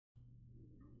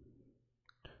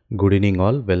Good evening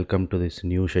all, welcome to this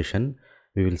new session.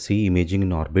 We will see imaging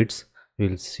in orbits. We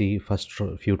will see first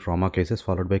few trauma cases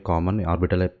followed by common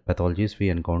orbital pathologies we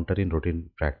encounter in routine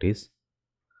practice.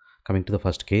 Coming to the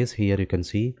first case, here you can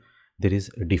see there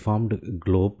is a deformed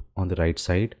globe on the right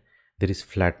side. There is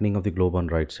flattening of the globe on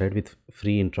right side with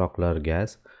free intraocular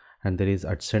gas, and there is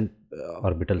adjacent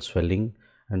orbital swelling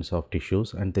and soft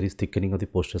tissues, and there is thickening of the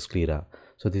posterior sclera.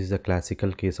 So this is a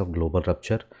classical case of global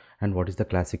rupture. And what is the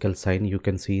classical sign you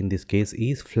can see in this case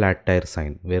is flat tire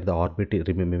sign, where the orbit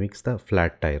mimics the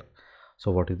flat tire. So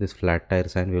what is this flat tire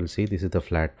sign? We will see this is the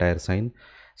flat tire sign.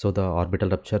 So the orbital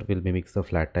rupture will mimic the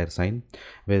flat tire sign,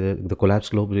 where the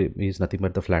collapsed globe is nothing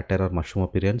but the flat tire or mushroom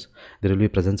appearance. There will be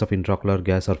presence of intraocular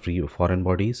gas or free foreign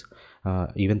bodies,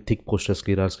 even thick posterior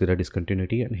sclera or sclera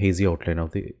discontinuity, and hazy outline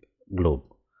of the globe.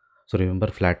 So remember,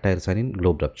 flat tire sign in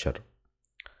globe rupture.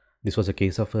 This was a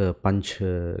case of a punch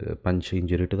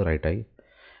injury to the right eye.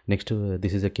 Next,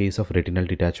 this is a case of retinal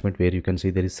detachment, where you can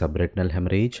see there is subretinal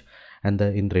hemorrhage, and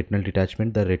in retinal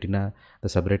detachment, the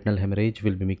subretinal hemorrhage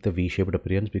will mimic the V-shaped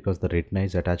appearance because the retina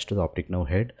is attached to the optic nerve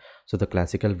head. So the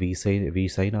classical V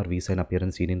sign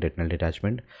appearance seen in retinal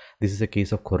detachment. This is a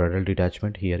case of choroidal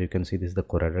detachment. Here you can see this is the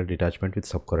choroidal detachment with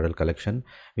subchoroidal collection,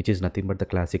 which is nothing but the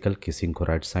classical kissing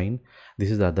choroid sign.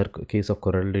 This is the other case of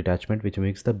choroidal detachment, which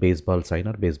mimics the baseball sign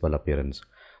or baseball appearance.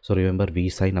 So remember, V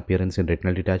sign appearance in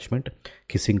retinal detachment,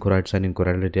 kissing choroid sign in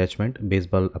choroidal detachment,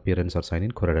 baseball appearance or sign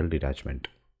in choroidal detachment.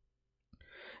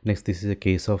 Next, this is a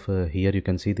case of here you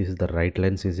can see this is the right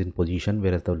lens is in position,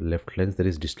 whereas the left lens there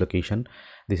is dislocation.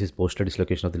 This is posterior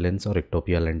dislocation of the lens or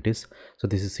ectopia lentis. So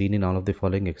this is seen in all of the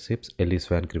following except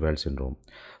Ellis-Van syndrome.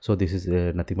 So this is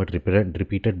nothing but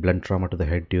repeated blunt trauma to the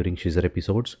head during seizure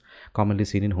episodes, commonly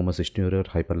seen in homocystinuria,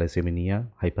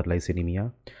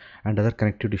 hyperlysemia, and other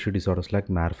connective tissue disorders like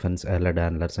Marfan's,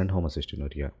 Ehlers-Danlos, and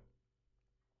homocystinuria.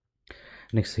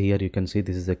 Next, here you can see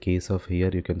this is a case of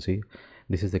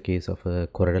this is the case of a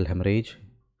choroidal hemorrhage.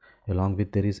 Along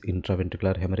with there is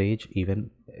intraventricular hemorrhage, even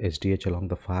SDH along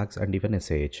the falx, and even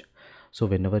SAH. So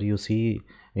whenever you see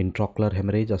intraocular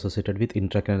hemorrhage associated with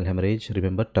intracranial hemorrhage,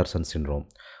 remember Terson syndrome.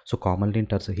 So commonly in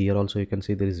Terson, here also you can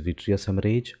see there is vitreous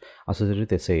hemorrhage associated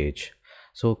with SAH.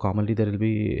 So commonly there will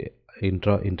be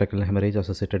intracranial hemorrhage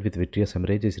associated with vitreous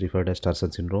hemorrhage is referred as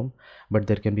Terson syndrome, but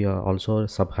there can be also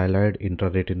subhyaloid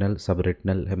intraretinal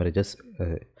subretinal hemorrhages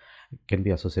can be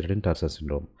associated in Terson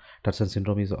syndrome. Terson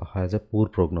syndrome has a poor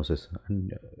prognosis,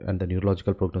 and the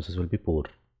neurological prognosis will be poor.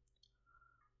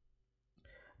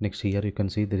 Next, here you can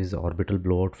see there is orbital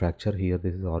blowout fracture. Here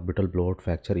this is orbital blowout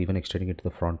fracture, even extending into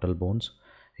the frontal bones.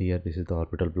 Here this is the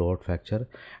orbital blowout fracture,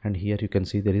 and here you can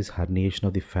see there is herniation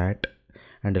of the fat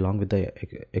and along with the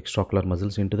extraocular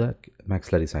muscles into the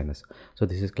maxillary sinus. So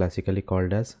this is classically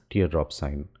called as teardrop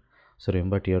sign. So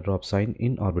remember, teardrop sign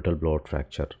in orbital blowout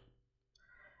fracture.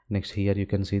 Next, here you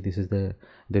can see this is there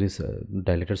is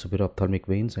dilated superior ophthalmic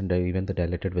veins and even the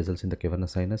dilated vessels in the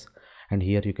cavernous sinus. And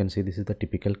here you can see this is the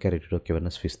typical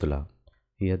carotidocavernous fistula.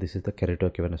 Here this is the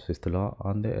carotidocavernous fistula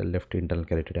on the left internal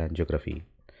carotid angiography.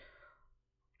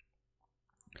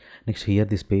 Next, here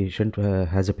this patient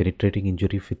has a penetrating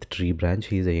injury with tree branch.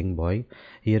 He is a young boy.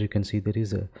 Here you can see there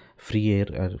is a free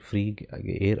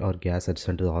air or gas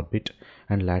adjacent to the orbit,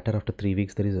 and later after 3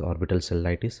 weeks there is orbital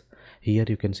cellulitis. Here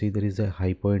you can see there is a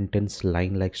hypointense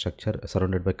line-like structure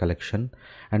surrounded by collection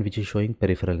and which is showing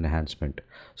peripheral enhancement.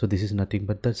 So this is nothing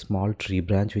but the small tree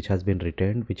branch which has been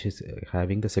retained, which is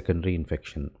having the secondary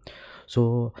infection.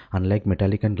 So unlike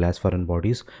metallic and glass foreign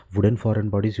bodies, wooden foreign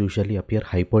bodies usually appear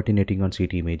hypoattenuating on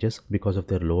CT images because of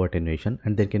their low attenuation,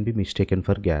 and they can be mistaken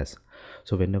for gas.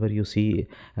 So whenever you see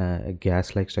a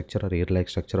gas-like structure or air-like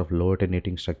structure of low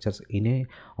attenuating structures in a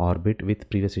orbit with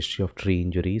previous history of tree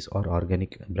injuries or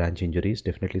organic branch injuries,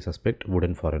 definitely suspect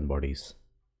wooden foreign bodies.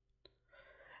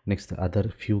 Next,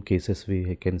 other few cases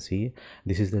we can see,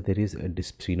 this is that there is a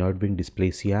sphenoid wing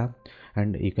dysplasia,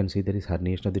 and you can see there is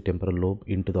herniation of the temporal lobe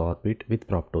into the orbit with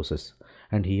proptosis.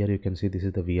 And here you can see this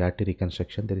is the VRT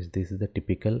reconstruction. This is the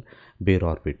typical bare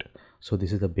orbit. So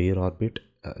this is the bare orbit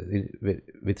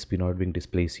with sphenoid wing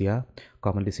dysplasia,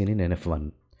 commonly seen in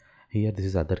NF1. Here this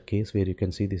is other case where you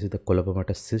can see this is the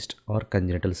colobomatous cyst or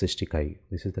congenital cystic eye.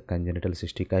 This is the congenital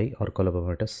cystic eye or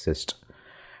colobomatous cyst.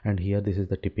 And here this is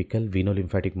the typical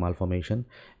venolymphatic malformation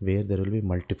where there will be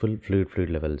multiple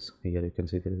fluid levels. Here you can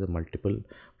see there is a multiple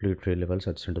fluid levels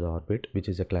adjacent to the orbit, which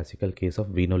is a classical case of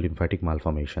venolymphatic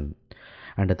malformation.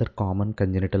 And other common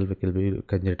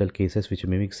congenital cases which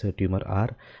mimics a tumor are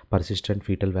persistent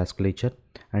fetal vasculature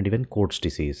and even Coats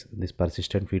disease. This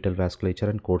persistent fetal vasculature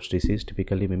and Coats disease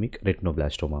typically mimic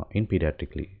retinoblastoma in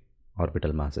pediatrically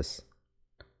orbital masses.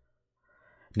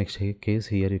 Case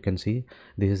here you can see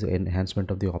this is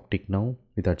enhancement of the optic nerve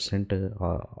with adjacent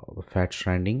fat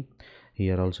stranding.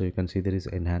 Here also you can see there is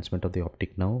enhancement of the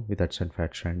optic nerve with adjacent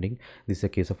fat stranding. This is a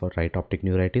case of a right optic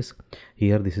neuritis.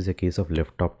 Here this is a case of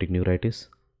left optic neuritis.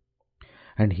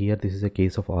 And here this is a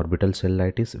case of orbital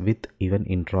cellulitis with even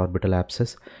intraorbital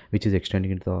abscess which is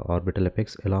extending into the orbital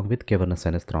apex along with cavernous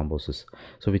sinus thrombosis,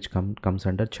 so which comes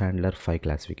under Chandler 5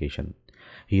 classification.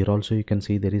 Here also you can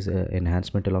see there is a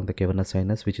enhancement along the cavernous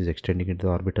sinus which is extending into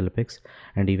the orbital apex,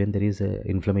 and even there is a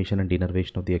inflammation and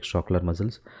denervation of the extraocular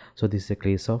muscles, so this is a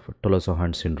case of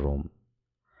Tolosa-Hunt syndrome.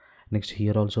 Next,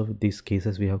 here also these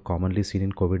cases we have commonly seen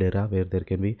in COVID era, where there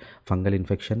can be fungal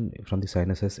infection from the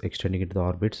sinuses extending into the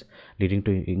orbits, leading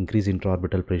to increased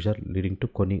intraorbital pressure, leading to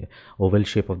oval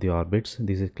shape of the orbits.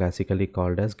 This is classically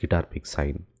called as guitar pick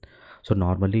sign. So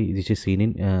normally this is seen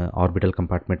in orbital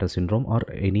compartmental syndrome or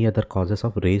any other causes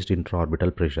of raised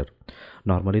intraorbital pressure.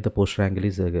 Normally the posterior angle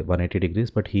is 180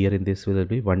 degrees, but here in this will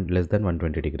be less than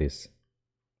 120 degrees.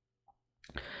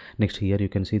 Next, here you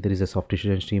can see there is a soft tissue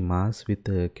density mass with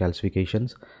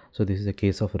calcifications. So this is a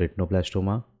case of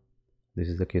retinoblastoma. This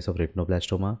is the case of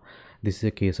retinoblastoma. This is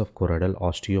a case of choroidal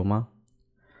osteoma.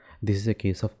 This is a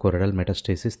case of choroidal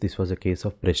metastasis. This was a case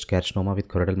of breast carcinoma with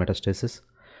choroidal metastasis.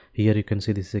 Here you can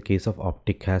see this is a case of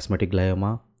optic chiasmatic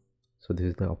glioma. So this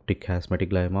is the optic chiasmatic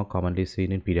glioma commonly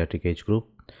seen in pediatric age group.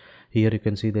 Here you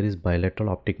can see there is bilateral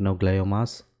optic nerve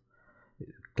gliomas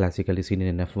classically seen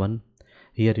in NF1.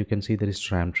 Here you can see there is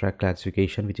tram track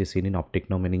classification which is seen in optic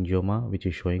nerve meningioma, which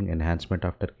is showing enhancement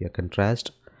after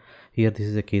contrast. Here this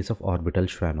is a case of orbital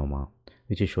schwannoma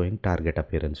which is showing target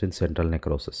appearance in central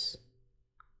necrosis.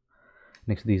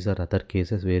 Next, these are other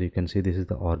cases where you can see this is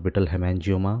the orbital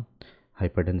hemangioma,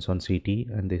 hyperdense on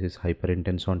CT, and this is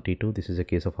hyperintense on T2. This is a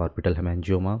case of orbital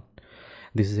hemangioma.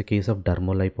 This is a case of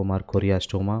dermolipoma or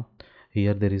choriastoma.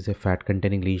 Here there is a fat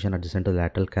containing lesion adjacent to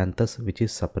lateral canthus which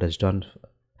is suppressed on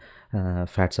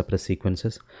fat suppressed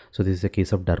sequences. So this is a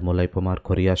case of dermolipoma or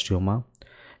choriastoma.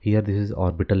 Here this is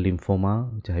orbital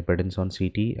lymphoma which is hyperdense on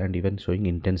CT and even showing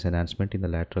intense enhancement in the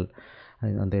lateral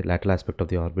on the lateral aspect of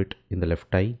the orbit in the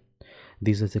left eye.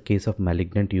 This is a case of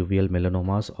malignant uveal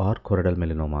melanomas or choroidal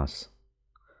melanomas.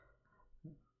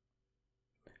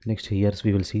 Next, here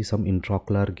we will see some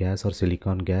intraocular gas or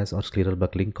silicon gas or scleral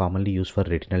buckling commonly used for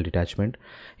retinal detachment.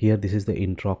 Here this is the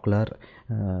intraocular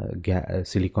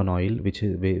silicon oil which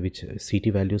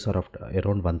CT values are of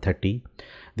around 130.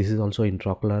 This is also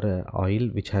intraocular oil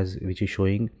which is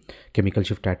showing chemical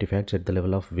shift artifacts at the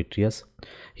level of vitreous.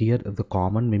 Here the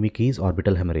common mimic is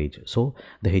orbital hemorrhage. So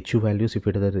the HU values, if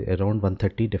it is around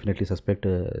 130, definitely suspect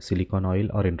silicon oil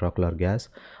or intraocular gas.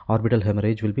 Orbital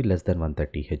hemorrhage will be less than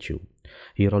 130 HU.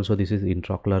 Here also this is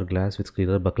intraocular glass with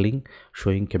scleral buckling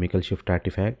showing chemical shift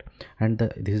artifact, and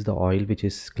this is the oil which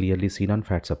is clearly seen on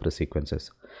fat suppressed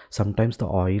sequences. Sometimes the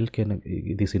oil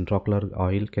this intraocular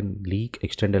oil can leak,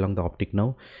 extend along the optic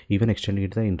nerve, even extending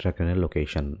it to the intracranial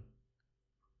location.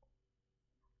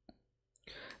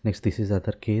 Next, this is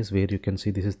other case where you can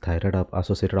see this is thyroid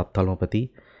associated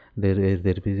ophthalmopathy. There is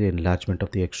enlargement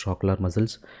of the extraocular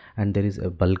muscles, and there is a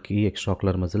bulky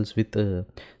extraocular muscles with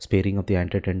sparing of the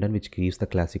anterior tendon, which gives the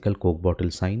classical Coke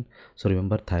bottle sign. So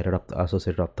remember, thyroid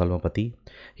associated ophthalmopathy.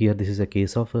 Here this is a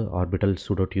case of orbital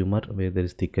pseudotumor where there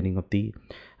is thickening of the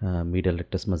medial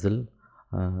rectus muscle.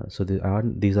 So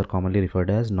these are commonly referred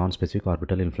as non-specific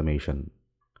orbital inflammation.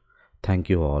 Thank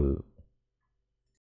you all.